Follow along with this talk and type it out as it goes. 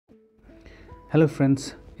Hello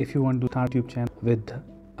friends, if you want to start a YouTube channel with an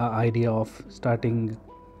idea of starting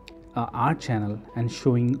an art channel and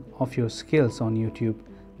showing off your skills on YouTube,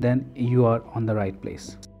 then you are on the right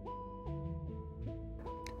place.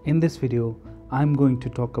 In this video, I'm going to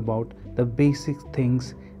talk about the basic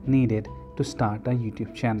things needed to start a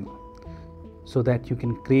YouTube channel so that you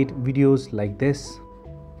can create videos like this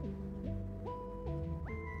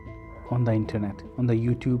on the internet, on the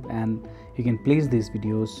YouTube, and you can place these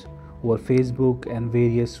videos over Facebook and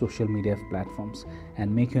various social media platforms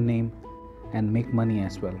and make your name and make money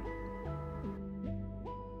as well.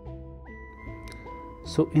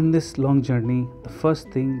 So in this long journey, the first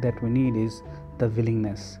thing that we need is the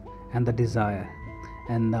willingness and the desire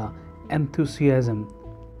and the enthusiasm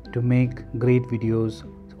to make great videos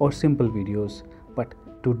or simple videos, but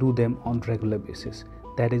to do them on regular basis.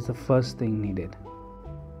 That is the first thing needed.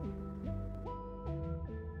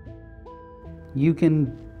 You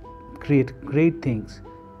can create great things.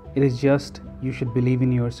 It is just you should believe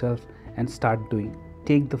in yourself and start doing.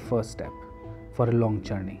 Take the first step for a long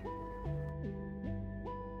journey.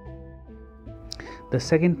 The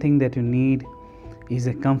second thing that you need is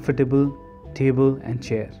a comfortable table and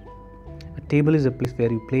chair. A table is a place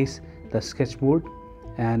where you place the sketchboard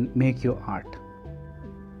and make your art.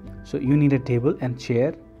 So you need a table and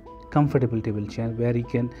chair, comfortable table chair where you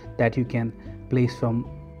can place from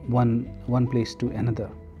one place to another.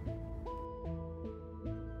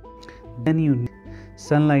 Then you need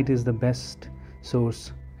sunlight is the best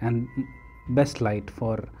source and best light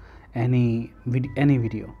for any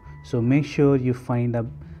video. So make sure you find a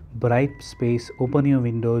bright space, open your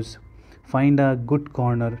windows, find a good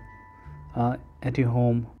corner at your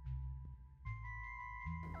home,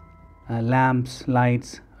 lamps,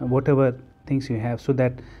 lights, whatever things you have, so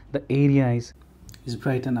that the area is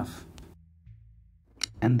bright enough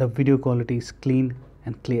and the video quality is clean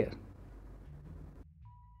and clear.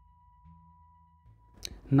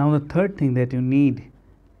 Now the third thing that you need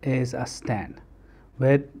is a stand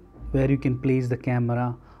where you can place the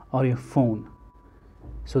camera or your phone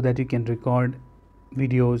so that you can record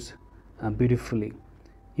videos beautifully.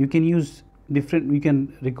 You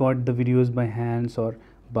can record the videos by hands or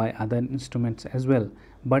by other instruments as well,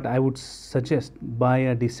 but I would suggest buy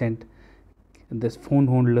a decent this phone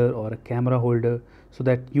holder or a camera holder so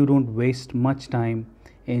that you don't waste much time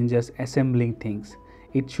in just assembling things.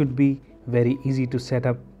 It should be very easy to set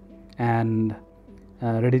up and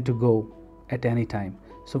ready to go at any time.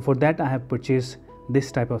 So for that I have purchased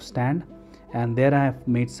this type of stand, and there I have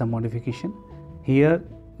made some modification. Here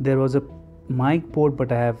there was a mic port,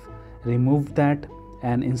 but I have removed that,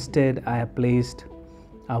 and instead I have placed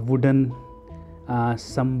a wooden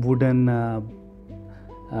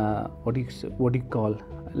what do you call,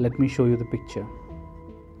 let me show you the picture,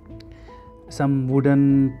 some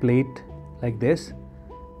wooden plate like this.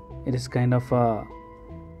 It is kind of a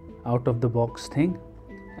out of the box thing,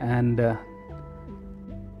 and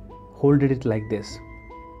holded it like this.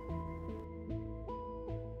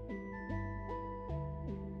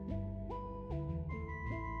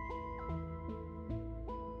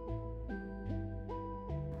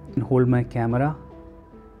 And hold my camera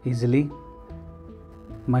easily.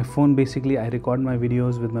 My phone, basically I record my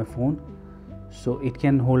videos with my phone, so it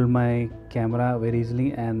can hold my camera very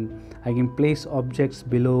easily, and I can place objects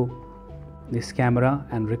below this camera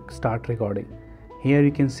and start recording. Here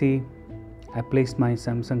you can see I placed my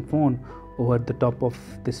Samsung phone over the top of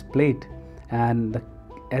this plate, and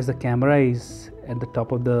as the camera is at the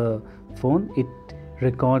top of the phone, it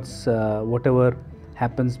records whatever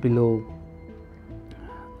happens below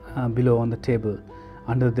on the table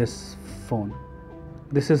under this phone.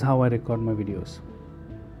 This is how I record my videos.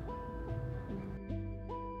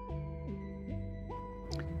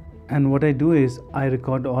 And what I do is I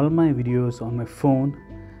record all my videos on my phone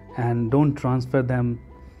and don't transfer them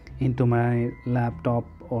into my laptop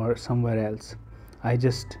or somewhere else. I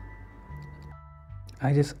just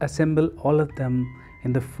assemble all of them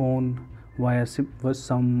in the phone via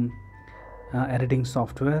some editing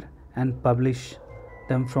software and publish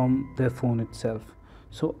them from the phone itself.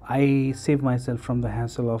 So I save myself from the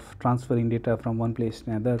hassle of transferring data from one place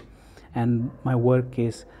to another, and my work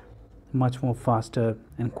is much more faster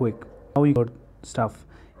and quick. How you got stuff,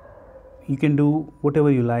 you can do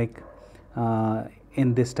whatever you like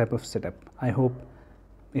in this type of setup. I hope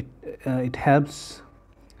it helps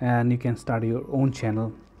and you can start your own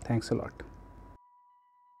channel. Thanks a lot.